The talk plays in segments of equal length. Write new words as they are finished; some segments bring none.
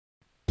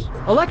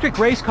Electric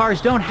race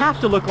cars don't have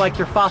to look like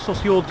their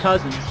fossil-fueled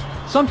cousins.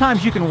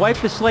 Sometimes you can wipe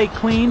the slate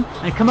clean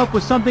and come up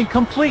with something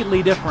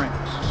completely different,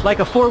 like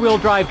a four-wheel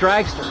drive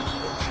dragster.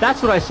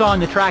 That's what I saw on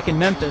the track in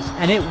Memphis,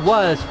 and it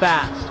was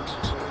fast.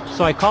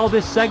 So I call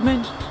this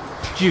segment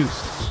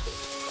Juiced.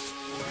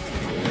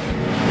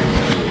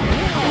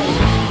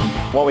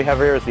 What we have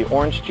here is the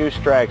Orange Juice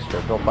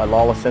Dragster, built by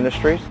Lawless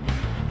Industries.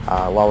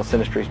 Lawless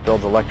Industries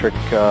builds electric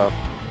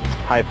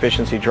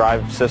high-efficiency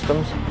drive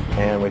systems,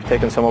 and we've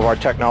taken some of our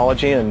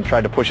technology and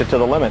tried to push it to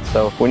the limit.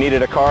 So we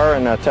needed a car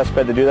and a test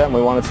bed to do that, and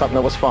we wanted something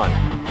that was fun.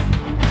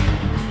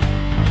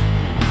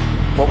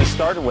 What we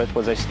started with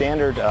was a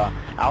standard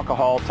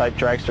alcohol-type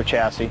dragster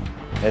chassis.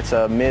 It's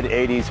a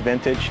mid-80s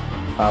vintage.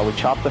 We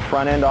chopped the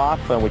front end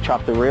off, and we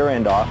chopped the rear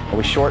end off.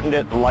 We shortened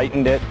it,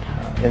 lightened it,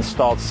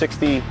 installed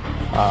 60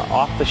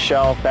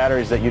 off-the-shelf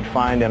batteries that you'd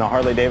find in a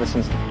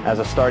Harley-Davidson as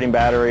a starting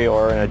battery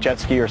or in a jet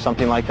ski or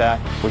something like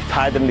that. We've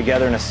tied them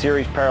together in a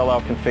series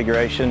parallel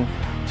configuration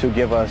to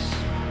give us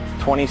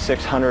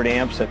 2,600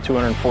 amps at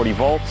 240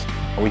 volts.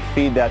 We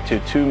feed that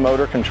to two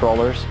motor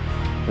controllers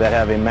that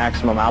have a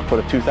maximum output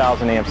of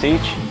 2,000 amps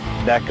each.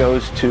 That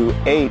goes to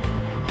 8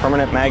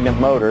 permanent magnet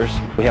motors.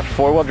 We have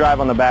four-wheel drive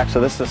on the back, so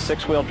this is a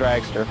six-wheel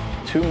dragster.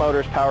 Two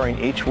motors powering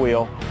each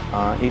wheel,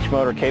 each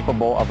motor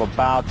capable of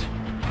about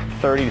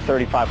 30 to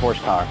 35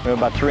 horsepower. We have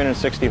about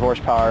 360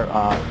 horsepower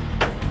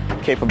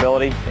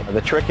capability.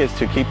 The trick is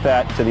to keep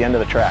that to the end of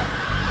the track.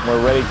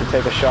 We're ready to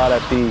take a shot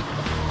at the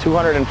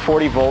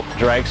 240 volt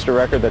dragster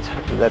record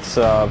that's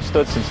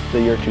stood since the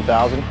year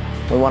 2000.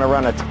 We want to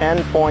run a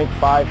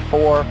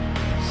 10.54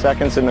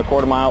 seconds in the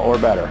quarter mile or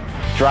better.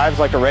 Drives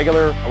like a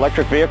regular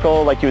electric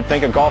vehicle, like you would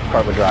think a golf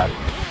cart would drive.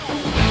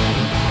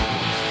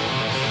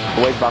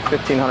 It weighs about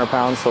 1,500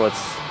 pounds, so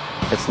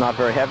it's not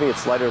very heavy.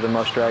 It's lighter than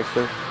most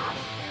dragsters.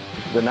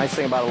 The nice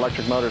thing about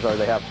electric motors are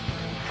they have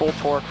full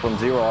torque from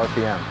 0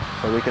 RPM.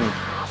 So we can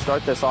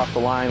start this off the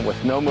line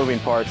with no moving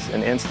parts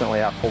and instantly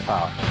have full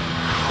power.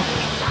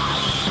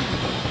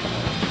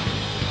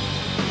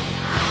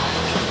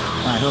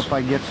 I hope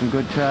I get some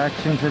good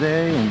traction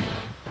today, and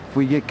if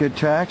we get good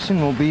traction,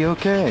 we'll be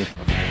okay.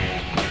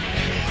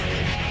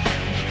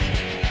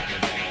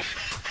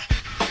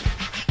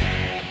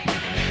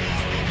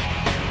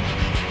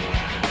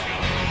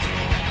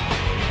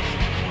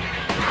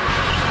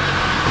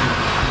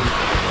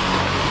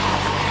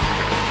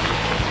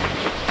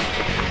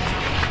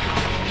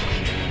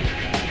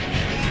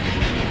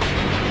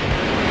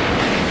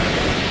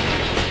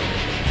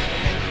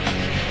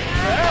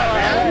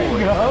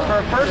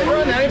 First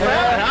run, that ain't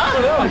bad,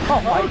 huh?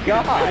 Oh my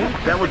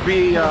God! That would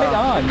be Right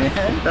on,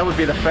 man. that would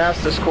be the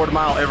fastest quarter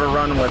mile ever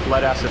run with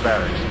lead-acid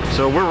batteries.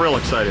 So we're real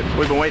excited.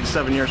 We've been waiting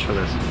 7 years for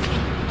this.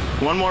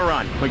 One more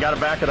run. We got to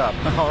back it up.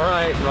 All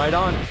right, right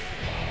on.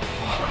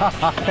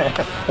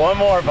 One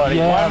more, buddy.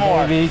 Yeah, one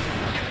more. baby.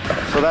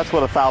 So that's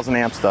what 1,000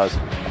 amps does.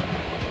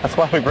 That's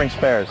why we bring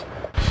spares.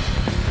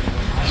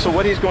 So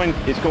what he's going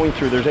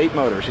through, there's 8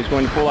 motors. He's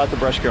going to pull out the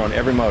brush gear on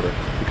every motor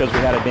because we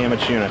had a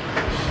damaged unit.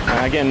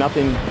 Again,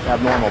 nothing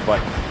abnormal, but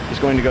he's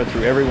going to go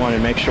through every one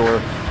and make sure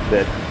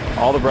that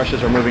all the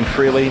brushes are moving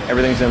freely,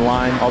 everything's in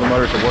line, all the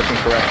motors are working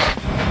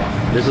correctly.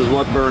 This is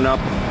what burned up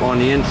on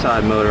the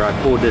inside motor. I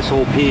pulled this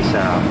whole piece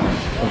out.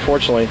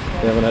 Unfortunately,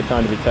 we haven't had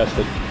time to be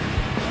tested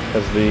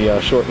because of the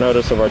short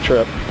notice of our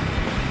trip.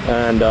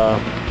 And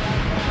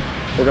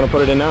we're going to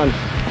put it in now and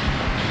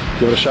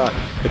give it a shot.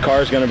 The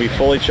car is going to be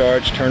fully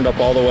charged, turned up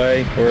all the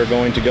way. We're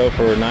going to go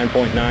for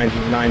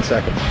 9.99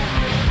 seconds.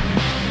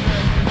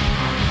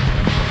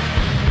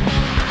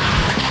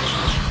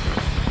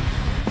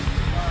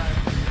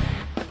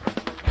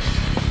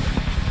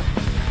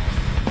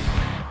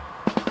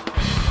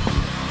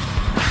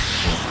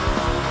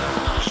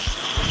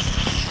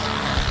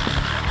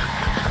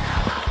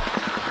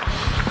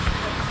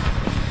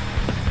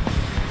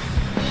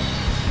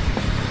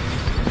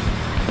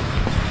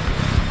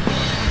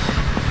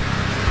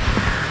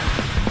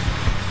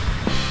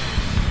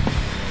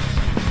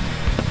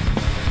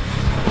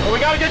 We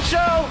got a good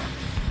show!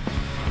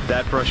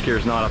 That brush gear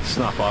is not up to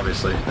snuff,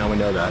 obviously. Now we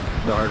know that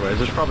the hard way.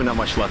 There's probably not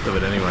much left of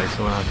it anyway,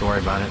 so we don't have to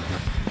worry about it.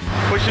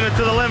 Pushing it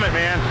to the limit,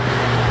 man.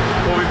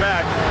 We'll be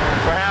back.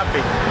 We're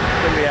happy.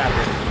 Couldn't be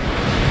happy.